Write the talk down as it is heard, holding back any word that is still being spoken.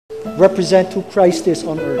represent who Christ is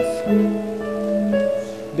on earth.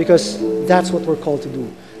 Because that's what we're called to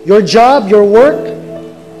do. Your job, your work,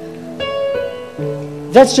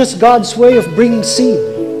 that's just God's way of bringing seed.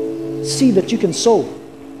 Seed that you can sow.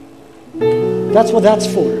 That's what that's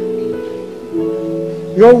for.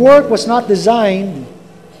 Your work was not designed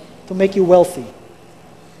to make you wealthy.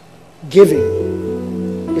 Giving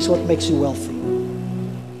is what makes you wealthy.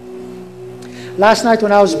 Last night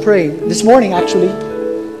when I was praying, this morning actually,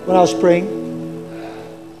 when I was praying,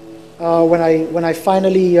 when I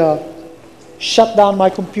finally shut down my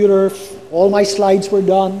computer, all my slides were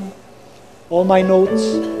done, all my notes,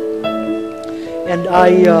 and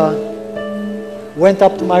I went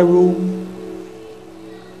up to my room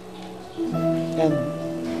and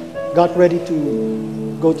got ready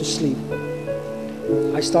to go to sleep.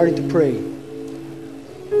 I started to pray.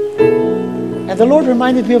 And the Lord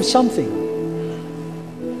reminded me of something.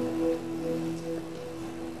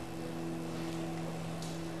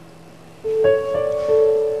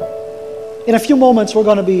 In a few moments, we're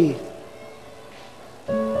going to be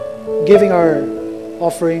giving our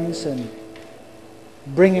offerings and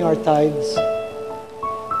bringing our tithes.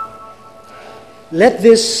 Let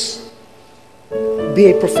this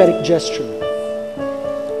be a prophetic gesture.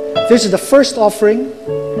 This is the first offering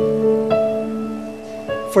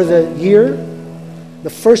for the year, the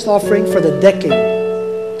first offering for the decade,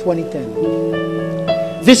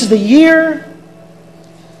 2010. This is the year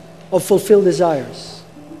of fulfilled desires.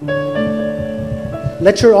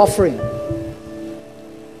 Let your offering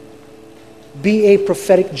be a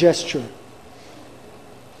prophetic gesture.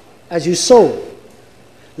 As you sow,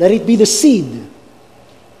 let it be the seed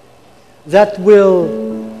that will,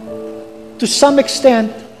 to some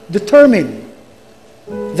extent, determine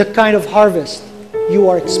the kind of harvest you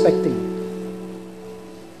are expecting.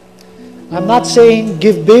 I'm not saying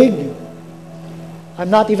give big. I'm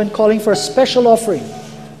not even calling for a special offering.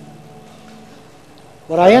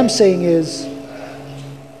 What I am saying is,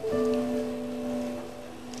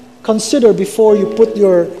 consider before you put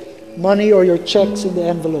your money or your checks in the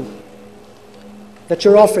envelope that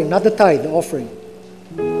you're offering, not the tithe, the offering.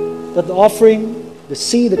 That the offering, the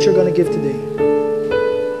seed that you're going to give today,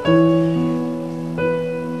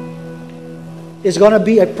 is going to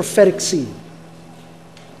be a prophetic seed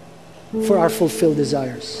for our fulfilled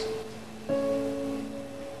desires.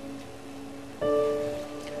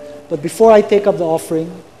 But before I take up the offering,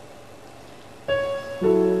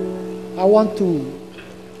 I want to,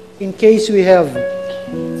 in case we have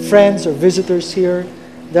friends or visitors here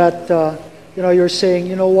that you're saying,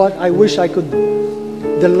 you know what, I wish I could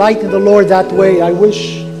delight in the Lord that way. I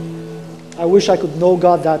wish I could know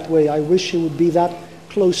God that way. I wish He would be that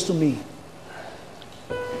close to me.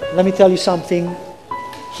 Let me tell you something.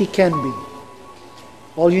 He can be.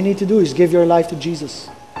 All you need to do is give your life to Jesus.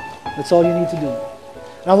 That's all you need to do.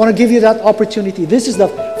 And I want to give you that opportunity. This is the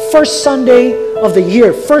first Sunday of the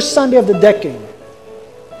year, first Sunday of the decade.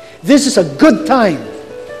 This is a good time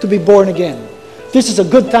to be born again. This is a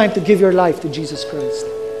good time to give your life to Jesus Christ.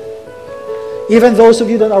 Even those of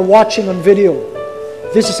you that are watching on video,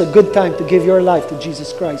 this is a good time to give your life to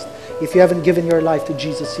Jesus Christ if you haven't given your life to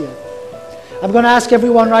Jesus yet. I'm going to ask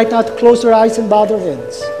everyone right now to close their eyes and bow their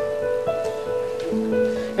heads.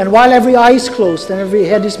 And while every eye is closed and every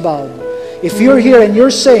head is bowed, if you're here and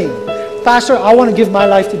you're saying, Pastor, I want to give my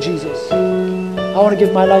life to Jesus. I want to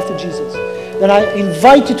give my life to Jesus. Then I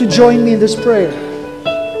invite you to join me in this prayer.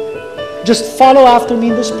 Just follow after me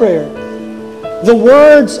in this prayer. The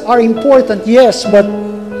words are important, yes, but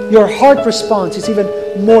your heart response is even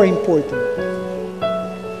more important.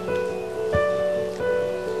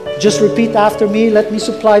 Just repeat after me. Let me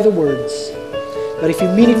supply the words. But if you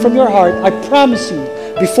mean it from your heart, I promise you,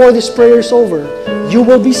 before this prayer is over, you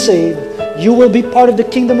will be saved. You will be part of the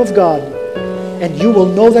kingdom of God. And you will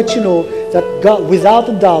know that God, without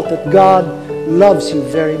a doubt, that God loves you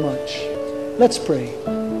very much. Let's pray.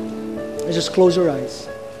 Let's just close your eyes.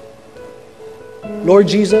 Lord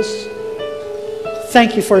Jesus,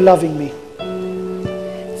 thank you for loving me.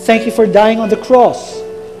 Thank you for dying on the cross.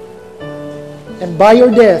 And by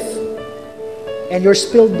your death and your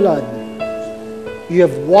spilled blood, you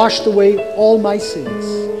have washed away all my sins.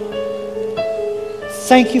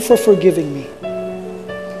 Thank you for forgiving me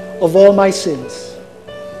of all my sins.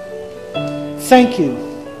 Thank you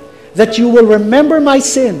that you will remember my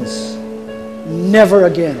sins never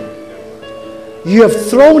again. You have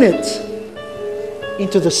thrown it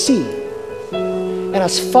into the sea. And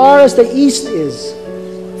as far as the east is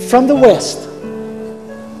from the west,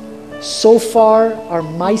 so far are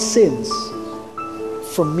my sins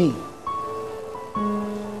from me.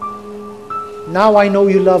 Now I know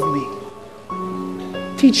you love me.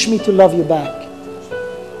 Teach me to love you back.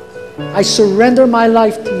 I surrender my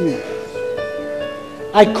life to you.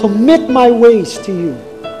 I commit my ways to you.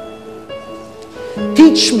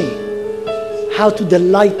 Teach me how to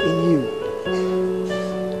delight in you.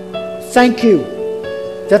 Thank you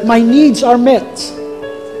that my needs are met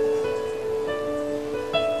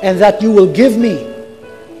and that you will give me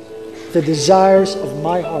the desires of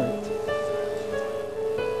my heart.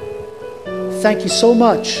 Thank you so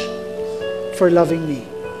much for loving me.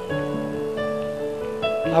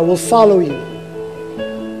 I will follow you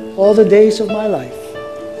all the days of my life.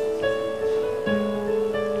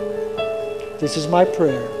 This is my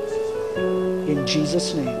prayer in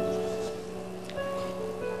Jesus' name.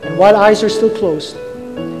 And while eyes are still closed,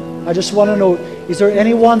 I just want to know, is there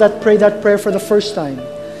anyone that prayed that prayer for the first time?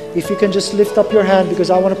 If you can just lift up your hand, because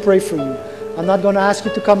I want to pray for you. I'm not going to ask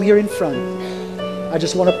you to come here in front. I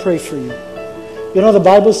just want to pray for you. You know, the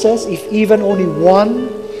Bible says, if even only one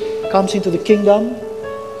comes into the kingdom,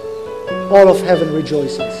 all of heaven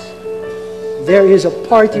rejoices. There is a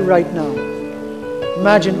party right now.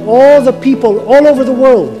 Imagine all the people all over the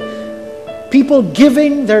world, people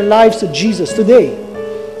giving their lives to Jesus today.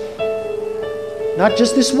 Not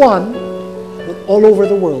just this one, but all over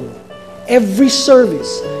the world. Every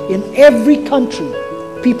service, in every country,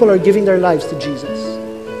 people are giving their lives to Jesus.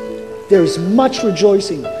 There is much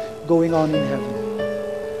rejoicing going on in heaven.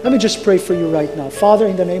 Let me just pray for you right now. Father,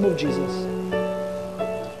 in the name of Jesus,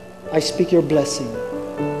 I speak your blessing.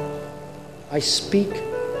 I speak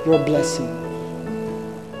your blessing.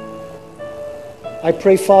 I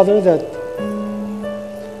pray, Father, that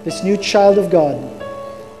this new child of God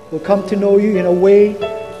will come to know you in a way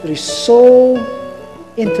that is so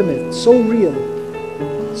intimate, so real,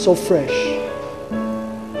 so fresh.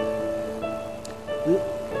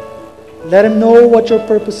 Let him know what your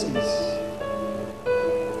purpose is.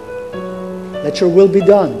 Let your will be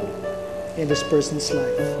done in this person's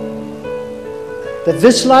life. That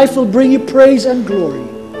this life will bring you praise and glory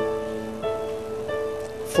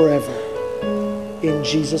forever. In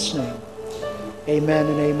Jesus' name. Amen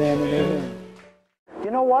and amen and amen.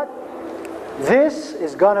 You know what? This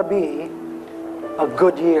is going to be a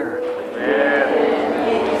good year.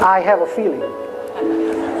 Amen. I have a feeling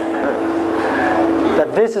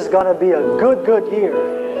that this is going to be a good year.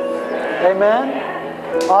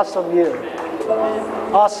 Amen? Awesome year.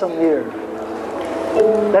 Awesome year.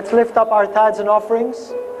 Let's lift up our tithes and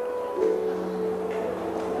offerings.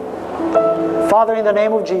 Father, in the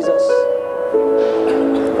name of Jesus,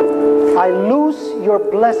 I loose your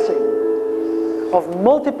blessing of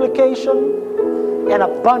multiplication and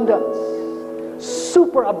abundance,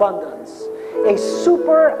 superabundance, a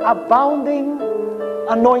super abounding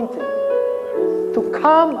anointing to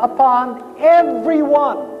come upon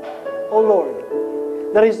everyone, O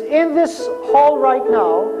Lord, that is in this hall right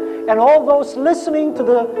now, and all those listening to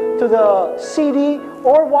the CD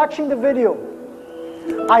or watching the video.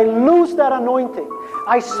 I loose that anointing.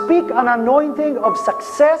 I speak an anointing of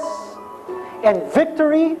success and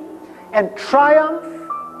victory and triumph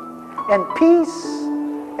and peace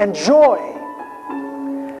and joy,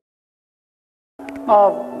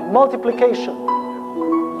 of multiplication.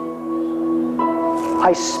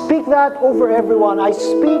 I speak that over everyone. I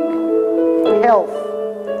speak health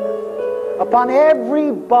upon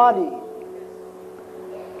everybody.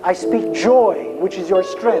 I speak joy, which is your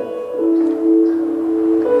strength.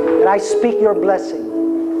 And I speak your blessing.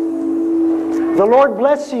 The Lord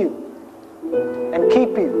bless you and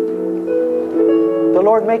keep you. The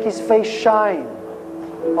Lord make His face shine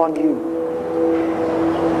on you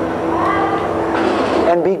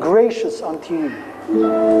and be gracious unto you.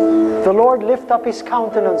 The Lord lift up His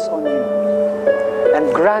countenance on you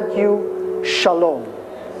and grant you shalom.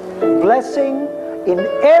 Blessing in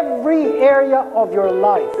every area of your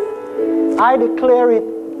life. I declare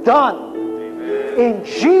it done. In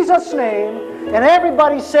Jesus' name. And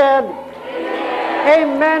everybody said,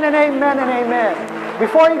 amen and amen and amen.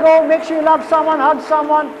 Before you go, make sure you love someone, hug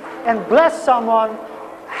someone, and bless someone.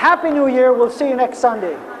 Happy New Year. We'll see you next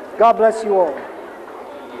Sunday. God bless you all.